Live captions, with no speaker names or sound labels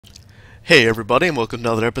Hey everybody, and welcome to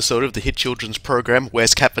another episode of the hit children's program,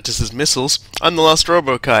 Where's Catvitus's Missiles? I'm the last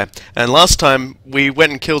Robokai, and last time we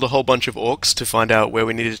went and killed a whole bunch of orcs to find out where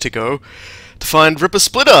we needed to go to find Rippa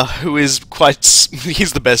Splitta, who is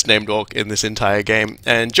he's the best named orc in this entire game.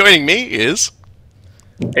 And joining me is...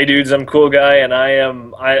 Hey dudes, I'm Cool Guy, and I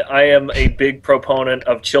am a big proponent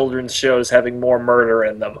of children's shows having more murder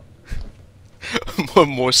in them.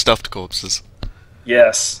 more stuffed corpses.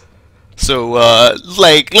 Yes. So,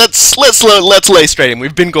 let's lay straight in.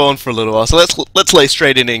 We've been gone for a little while, so let's lay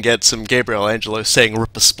straight in and get some Gabriel Angelo saying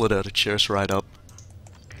Rippa Splitta to cheer us right up.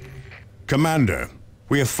 Commander,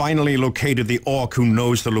 we have finally located the orc who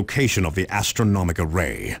knows the location of the astronomic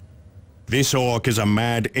array. This orc is a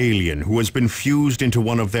mad alien who has been fused into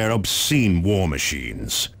one of their obscene war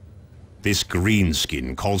machines. This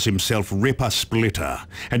greenskin calls himself Rippa Splitta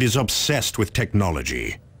and is obsessed with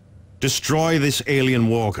technology. Destroy this alien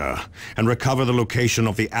walker and recover the location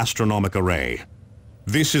of the astronomic array.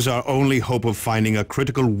 This is our only hope of finding a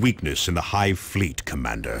critical weakness in the Hive Fleet,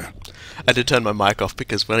 Commander. I did turn my mic off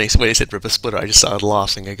because when he said Rippa Splitta, I just started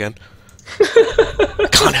laughing again. I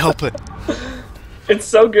can't help it. It's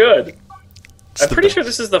so good. I'm pretty sure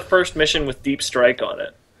this is the first mission with Deep Strike on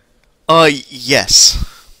it. Yes.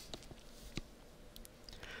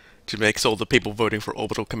 Which makes all the people voting for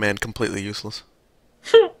Orbital Command completely useless.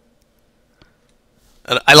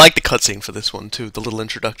 And I like the cutscene for this one too, the little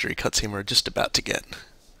introductory cutscene we're just about to get.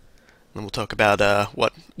 And we'll talk about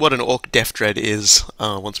what an Orc Death Dread is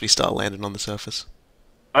once we start landing on the surface.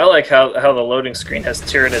 I like how the loading screen has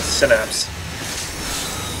Tyranid synapse.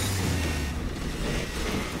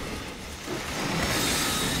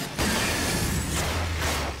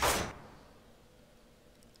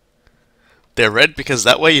 They're red because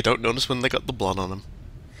that way you don't notice when they got the blood on them.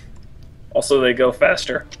 Also, they go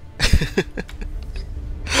faster.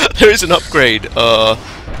 There is an upgrade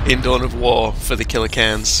in Dawn of War for the killer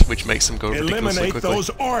cans, which makes them go ridiculously quickly. Eliminate those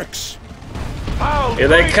orcs! Here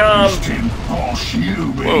they come!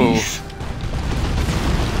 Whoa.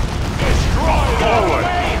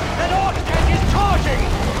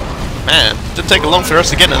 Man, didn't take long for us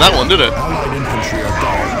to get into that one, did it? Allied infantry are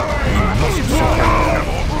down.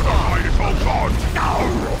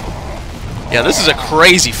 Yeah, this is a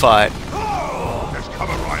crazy fight. There's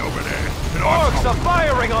cover right over there. Orks are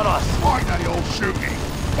firing on us! Fight that old shooting.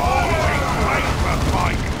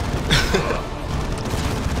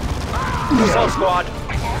 Assault squad!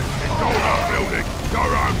 Go around building. Go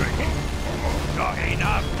around me. Not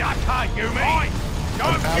enough. That can't do me.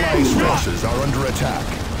 Allied forces are under attack.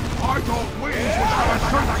 I thought wings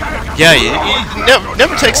was Yeah, it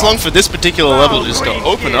never takes long for this particular level just to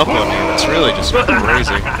open up on you. It's really just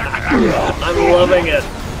crazy. I'm loving it.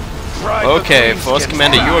 Okay, Force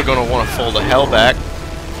Commander, you are going to want to fall the hell back.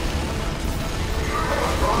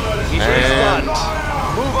 And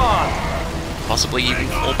Move on! possibly even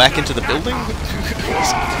fall back into the building?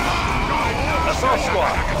 Assault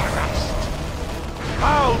squad!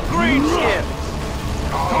 Foul greenskin!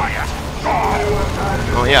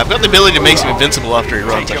 Oh yeah, I've got the ability to make him invincible after he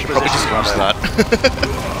runs. I should probably just use that.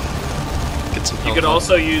 Get some You health could up.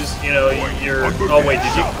 also use, your... Oh wait,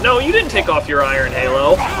 did you... No, you didn't take off your Iron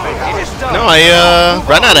Halo. No, I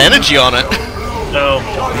ran out of energy on it. No.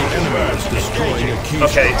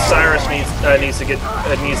 Okay, Cyrus needs to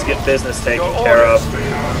get business taken care of.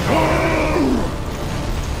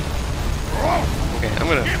 Okay, I'm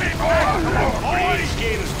gonna...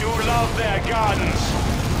 Greenskins do love their gardens!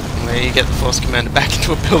 There you get the Force Commander back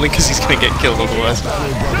into a building because he's gonna get killed otherwise.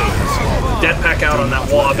 Death pack out on that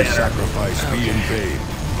wall banner. Sacrifice be in vain.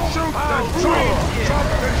 Shoot that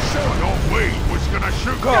Your wing was gonna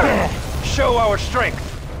shoot. Go! Show our strength!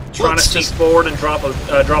 Trying to sneak forward and drop a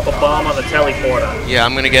bomb on the teleporter. Yeah,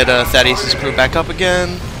 I'm gonna get Thaddeus' crew back up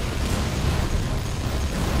again.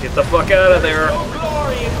 Get the fuck out of there.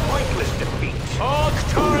 Glory in pointless defeat! Orc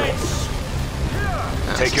turrets!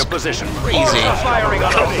 Take your position. Crazy. Orcs are firing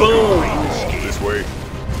on us! Boom! This way.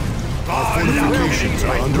 Our fortifications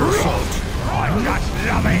are under assault. I'm just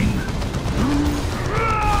loving.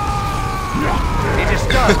 It is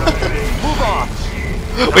done! Move on!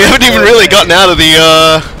 We haven't even really gotten out of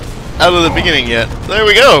the beginning yet. There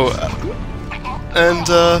we go. And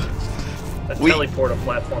The teleporter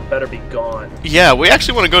platform better be gone. yeah, we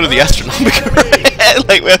actually want to go to the astronomic array.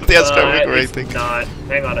 Like we have the astronomic array It's thing. not.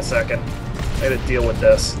 Hang on a second. I gotta deal with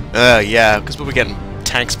this. Yeah, because we'll be getting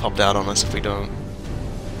tanks popped out on us if we don't.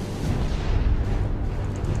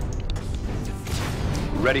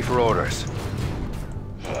 Ready for orders.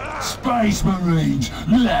 Space Marines.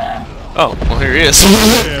 Blah. Oh, well here he is.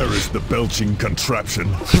 There is the belching contraption.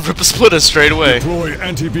 Rippa Splitta straight away. Deploy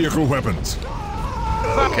anti-vehicle weapons.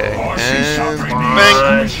 Okay, I see and something in bang.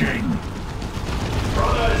 this machine.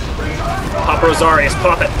 Pop Rosarius,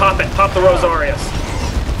 pop it, pop the Rosarius.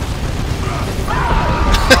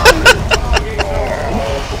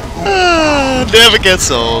 Never gets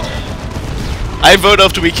old. I vote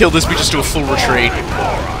after we kill this, we just do a full retreat.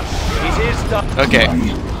 Okay.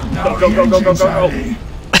 Go.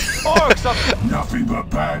 Nothing but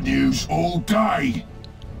bad news all day.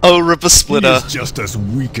 Oh, Rippa Splitta. He's just as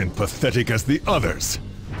weak and pathetic as the others.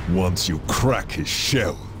 Once you crack his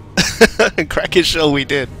shell. Crack his shell, we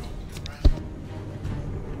did.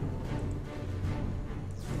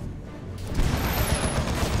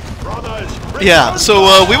 Yeah,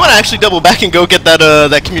 so we want to actually double back and go get that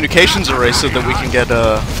that communications array so that we can get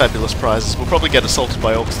fabulous prizes. We'll probably get assaulted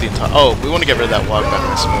by Orks the entire. Oh, we want to get rid of that wild banner,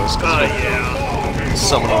 I suppose. Yeah.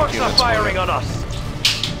 Summon Ork units. Firing on us.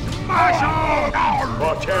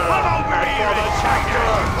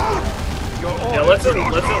 Yeah, let's at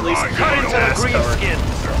least get task covered.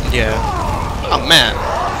 Yeah. Oh man,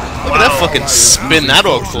 look at that fucking spin that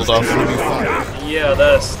Ork pulled off.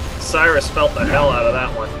 Yeah, Cyrus felt the hell out of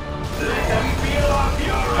that one.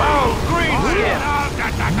 Oh, greenskin!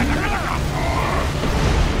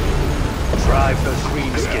 Drive those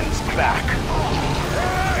greenskins back.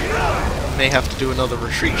 May have to do another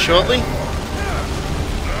retreat shortly.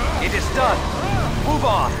 It is done. Move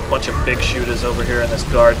on. Bunch of big shooters over here in this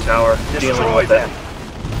guard tower dealing Destroy with them. it.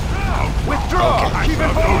 Withdraw. Keep it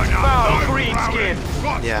moving. Foul greenskin.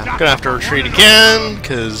 Yeah, gonna have to retreat again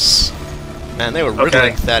because man, they were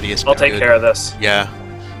riddling Thaddeus. I'll take care of this. Yeah.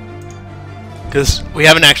 Because we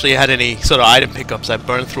haven't actually had any sort of item pickups. I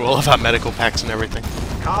burned through all of our medical packs and everything.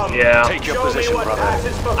 Yeah. Take your position, brother.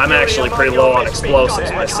 I'm actually pretty low on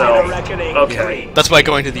explosives myself. Okay. That's why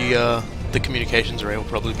going to the communications array will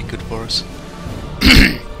probably be good for us.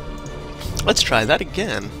 Let's try that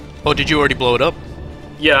again. Oh, did you already blow it up?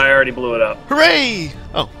 Yeah, I already blew it up. Hooray!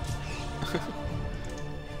 Oh.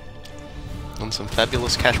 And some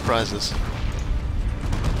fabulous cash prizes.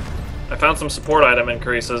 I found some support item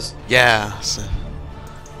increases. Yeah. So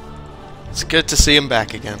it's good to see him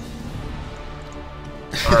back again.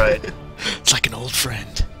 Alright. It's like an old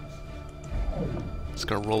friend. Just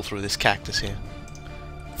gonna roll through this cactus here.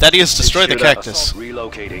 Thaddeus, destroy the cactus.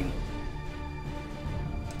 Relocating.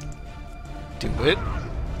 Do it.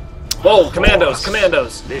 Whoa, commandos,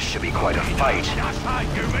 commandos! This should be quite a fight.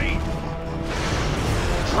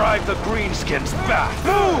 Drive the greenskins back.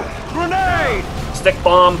 Move! Grenade! Stick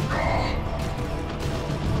bomb.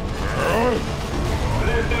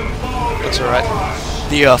 That's alright.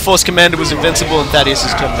 The Force Commander was invincible and Thaddeus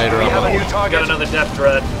is Terminator We have a armor. new target. Got another Death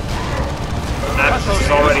Dread. Axis is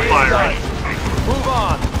already firing. Move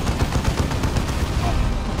on.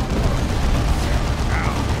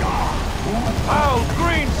 Oh,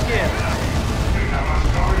 greenskin!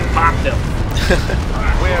 Popped him.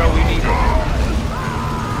 Where are we needed?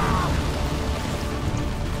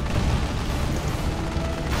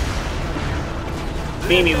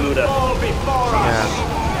 Beamy Luda. Yeah.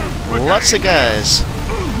 Lots of guys.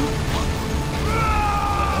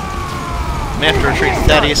 May have to retreat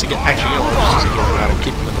Thaddeus again. Actually, you know what? Just get him out and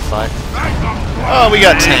keep him in the fight. Oh, we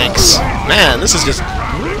got tanks. Man, this is just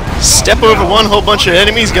step over one whole bunch of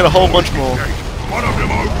enemies, get a whole bunch more. One of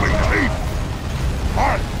them open teeth.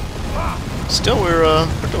 Still, we're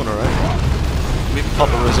doing alright. We can pop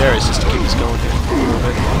a Rosarius just to keep us going here.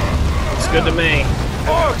 It's good to me.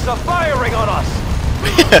 Orks are firing on us!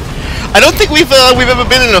 I don't think we've ever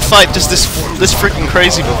been in a fight just this freaking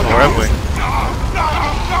crazy before, have we?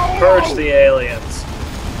 Purge the aliens.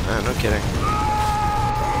 No kidding.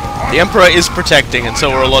 The Emperor is protecting, and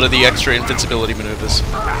so are a lot of the extra invincibility maneuvers. It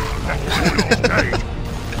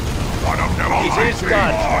is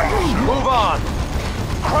done. Move on.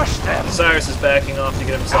 Crush them. Cyrus is backing off to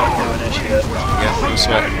get himself to initiate. Yeah, no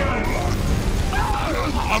sweat.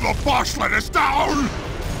 The boss let us down.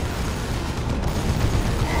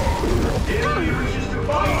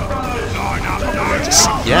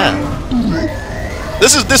 Yeah.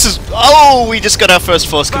 This is. Oh, we just got our first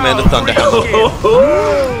Force Commander Thunderhammer.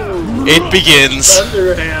 It begins.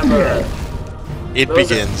 Thunderhammer. It Those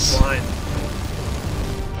begins. are fine.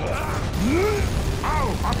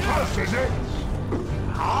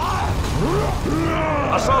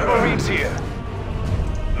 Assault Marines here.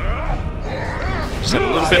 Just have a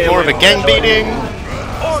little bit more of a gang beating.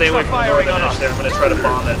 Stay away from the northern edge there. I'm going to try to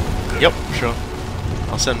bomb it. Yep, sure.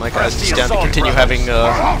 I'll send my guys just down to continue having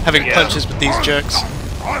punches with these jerks.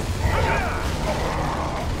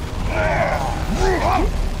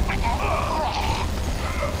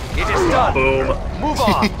 It is done. Boom. Move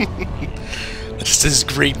on. Just this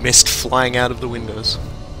green mist flying out of the windows.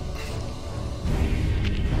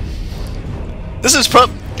 This is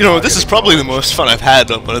this is probably the most fun I've had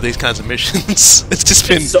on one of these kinds of missions. It's just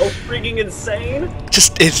been so freaking insane.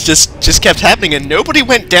 It's just kept happening, and nobody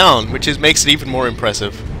went down, which makes it even more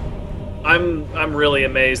impressive. I'm really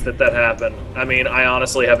amazed that happened. I mean, I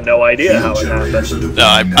honestly have no idea how it happened. No,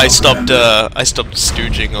 I stopped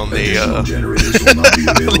stooging on the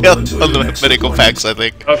on the medical packs, I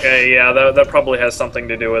think. Okay, yeah, that probably has something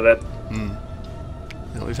to do with it.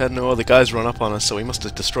 We've had no other guys run up on us, so we must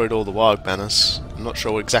have destroyed all the Warg banners. I'm not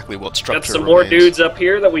sure exactly what structure. Got some more dudes up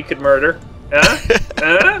here that we could murder.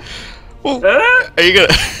 Well, are you gonna?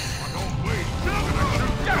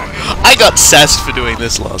 I got sassed for doing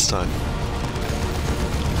this last time.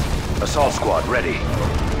 Assault squad ready.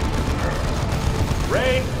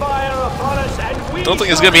 Rain fire upon us and we Don't think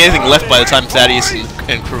there's gonna be anything left by the time Thaddeus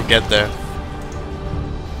and crew get there.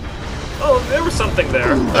 Oh, there was something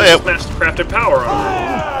there. Oh, yeah. Smashed crafted power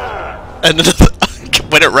on And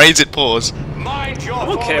when it rains, it pours. I'm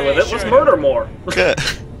okay with it. Let's murder more. Okay.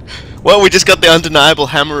 Well, we just got the undeniable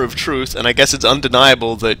hammer of truth, and I guess it's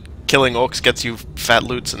undeniable that killing orcs gets you fat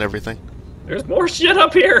loots and everything. There's more shit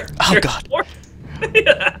up here. Oh, There's God. More...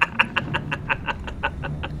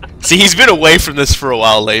 See, he's been away from this for a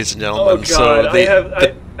while, ladies and gentlemen. Oh God!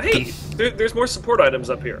 So hey, there's more support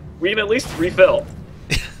items up here. We can at least refill.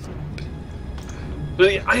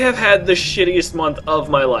 But I have had the shittiest month of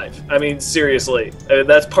my life. I mean, seriously.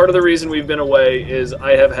 That's part of the reason we've been away, is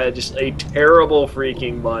I have had just a terrible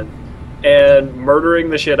freaking month. And murdering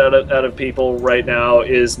the shit out of people right now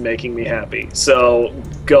is making me happy. So,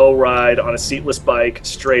 go ride on a seatless bike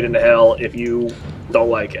straight into hell if you don't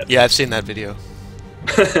like it. Yeah, I've seen that video.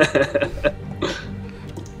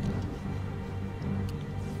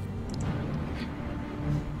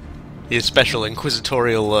 The special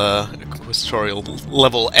inquisitorial level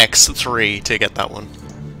X3 to get that one.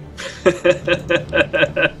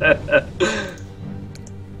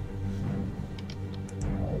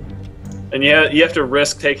 And yeah, you have to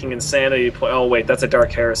risk taking insanity. Oh wait, that's a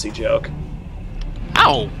Dark Heresy joke.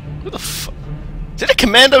 Ow! Who the fuck? Did a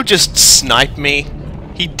commando just snipe me?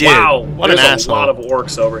 He did. Wow, what there's an asshole. a lot of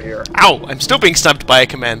orcs over here. Ow! I'm still being sniped by a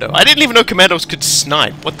commando. I didn't even know commandos could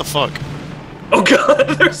snipe. What the fuck? Oh God,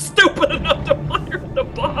 they're stupid enough to fire the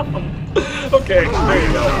bomb. Okay, there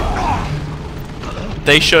you go.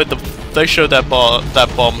 They showed that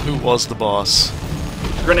bomb who was the boss.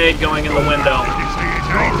 Grenade going in the window.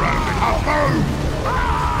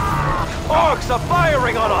 Orcs are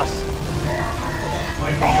firing on us!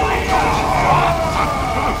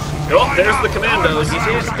 Oh, there's the commandos. It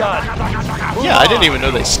is done. Yeah, I didn't even know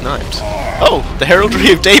they sniped. Oh, the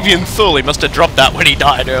heraldry of Davian Thule. He must have dropped that when he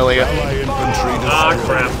died earlier. Ah,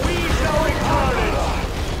 crap.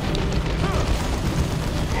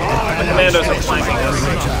 The commandos are flanking us.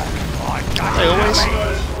 They always.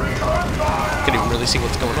 Can't even really see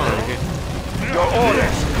what's going on over here. Your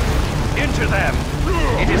orders! Into them!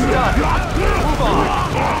 It is done! Move on!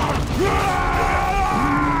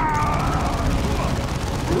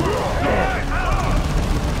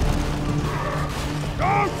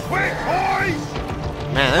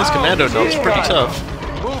 Man, those commando knobs are pretty tough.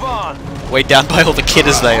 Move on! Weighed down by all the kid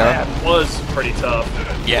as they are. That was pretty tough.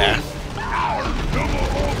 Yeah.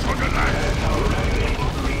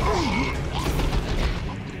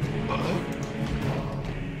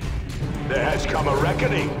 There has come a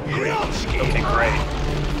reckoning. Okay, great.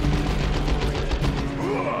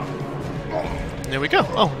 There we go.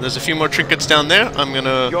 Oh, there's a few more trinkets down there. I'm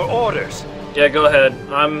gonna. Your orders! Yeah, go ahead.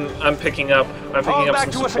 I'm picking up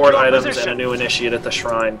some support items and a new initiate at the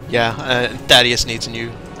shrine. Yeah, Thaddeus needs a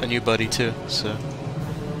new buddy too, so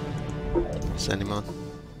send him on.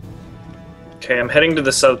 Okay, I'm heading to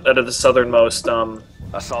the southernmost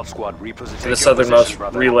Assault squad reposition. to the southernmost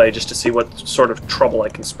relay just to see what sort of trouble I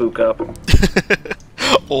can spook up.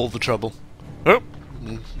 All the trouble. Oh,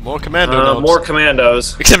 more commando knobs. More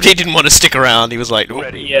commandos. Except he didn't want to stick around. He was like, "Oh."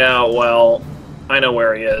 Yeah, well, I know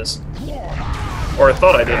where he is. Or I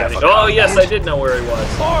thought I did. Oh yes, I did know where he was.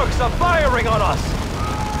 Orcs are firing on us!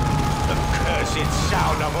 The cursed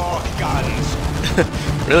sound of orc guns!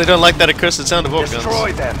 Really don't like that accursed sound of orc guns.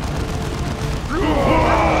 Destroy them!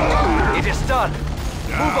 It is done!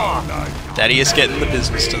 Move on! Thaddeus getting the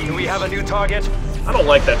business Do done. we have a new target? I don't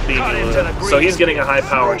like that BB, so he's getting a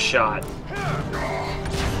high-powered shot.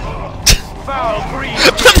 Foul breed!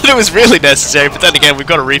 Not that it was really necessary, but then again, we've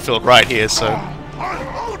got a refill right here, so.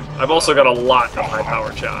 I've also got a lot of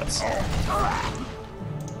high-powered shots.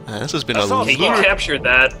 This has been a Okay, he lot. captured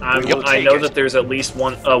that. I know that there's at least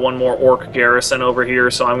one more orc garrison over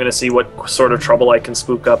here, so I'm going to see what sort of trouble I can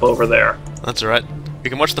spook up over there. That's alright. We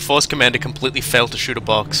can watch the Force Commander completely fail to shoot a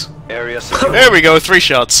box. Area secure. There we go, 3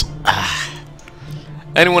 shots. Ah.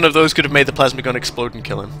 Any one of those could have made the plasma gun explode and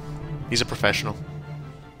kill him. He's a professional.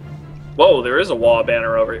 Whoa, there is a wall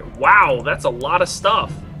banner over here. Wow, that's a lot of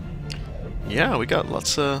stuff. Yeah, we got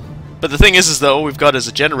lots of... But the thing is though, all we've got is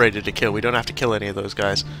a generator to kill. We don't have to kill any of those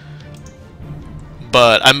guys.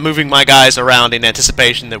 But I'm moving my guys around in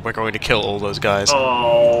anticipation that we're going to kill all those guys.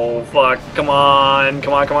 Oh, fuck. Come on.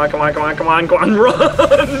 Come on, come on, come on, come on, come on, come on,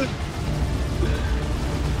 run!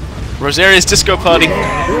 Rosaria's Disco Party.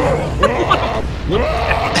 I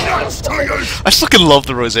just fucking love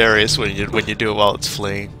the Rosarius when you do it while it's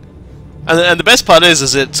fleeing. And the best part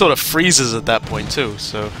is it sort of freezes at that point too,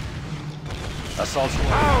 so... Assault.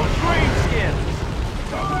 Oh, greenskins!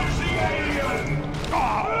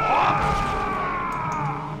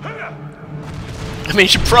 I mean, you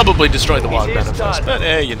should probably destroy the wild banner first, but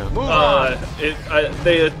you know.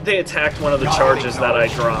 They attacked one of the charges that I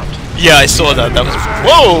dropped. Yeah, I saw that. That was...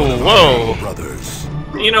 Whoa, whoa! Brothers.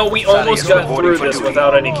 You know, we almost got through this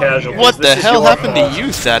without any casualties. What the hell happened fault. to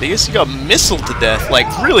you, Thaddeus? You got missiled to death, like,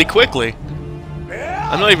 really quickly.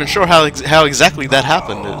 I'm not even sure how exactly that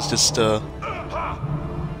happened. It's just,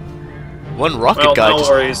 one rocket guy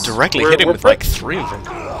just directly hit him with, like, 3 of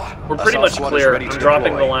them. We're pretty much clear. I'm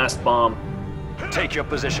dropping the last bomb. Take your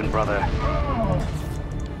position, brother.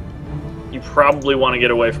 You probably want to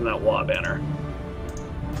get away from that wall banner.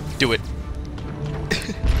 Do it.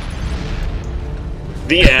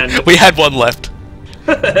 The end. We had one left.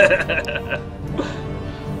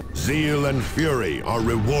 Zeal and fury are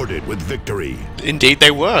rewarded with victory. Indeed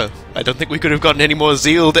they were. I don't think we could have gotten any more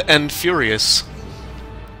zealed and furious.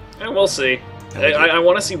 And we'll see. I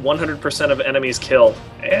want to see 100% of enemies killed,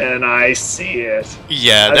 and I see it.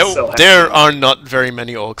 Yeah, there are not very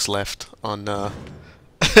many orcs left on on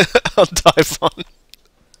Typhon.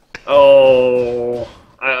 Oh,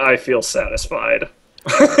 I feel satisfied.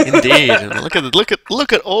 Indeed, and look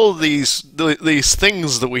at all these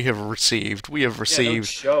things that we have received. We have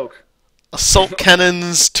received assault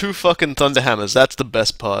cannons, 2 fucking thunderhammers. That's the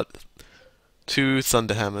best part. 2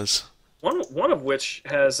 thunderhammers. One of which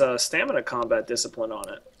has stamina combat discipline on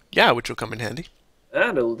it. Yeah, which will come in handy.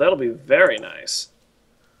 That'll be very nice.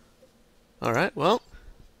 Alright, well,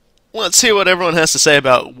 let's hear what everyone has to say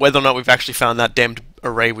about whether or not we've actually found that damned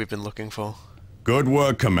array we've been looking for. Good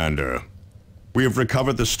work, Commander. We have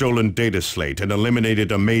recovered the stolen data slate and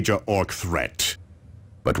eliminated a major orc threat.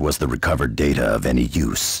 But was the recovered data of any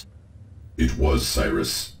use? It was,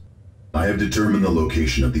 Cyrus. I have determined the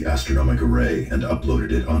location of the astronomic array and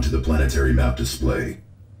uploaded it onto the planetary map display.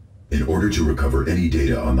 In order to recover any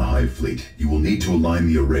data on the Hive Fleet, you will need to align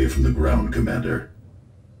the array from the ground, Commander.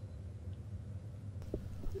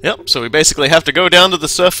 Yep, so we basically have to go down to the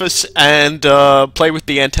surface and play with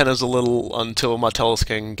the antennas a little until Martellus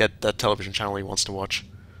can get that television channel he wants to watch.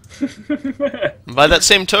 By that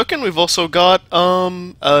same token, we've also got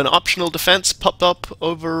an optional defense popped up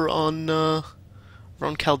over on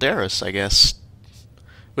Calderis, I guess,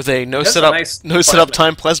 with a no setup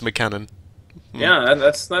time plasma cannon. Yeah,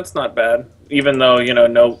 that's not bad. Even though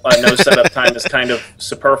no setup time is kind of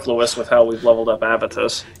superfluous with how we've leveled up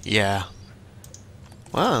Avitus. Yeah.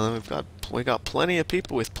 Well, we got plenty of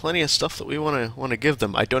people with plenty of stuff that we want to give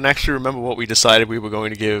them. I don't actually remember what we decided we were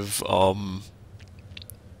going to give.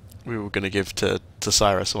 To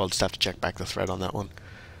Cyrus, so I'll just have to check back the thread on that one.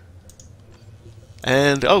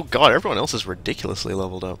 And oh god, everyone else is ridiculously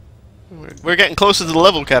leveled up. We're getting closer to the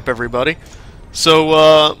level cap, everybody.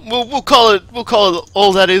 So we'll call it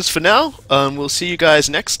all that is for now. We'll see you guys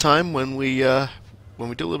next time when we do a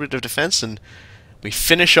little bit of defense and we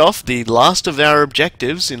finish off the last of our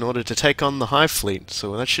objectives in order to take on the Hive Fleet.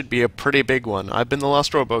 So that should be a pretty big one. I've been the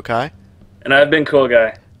Lost Robo Kai. And I've been Cool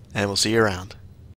Guy. And we'll see you around.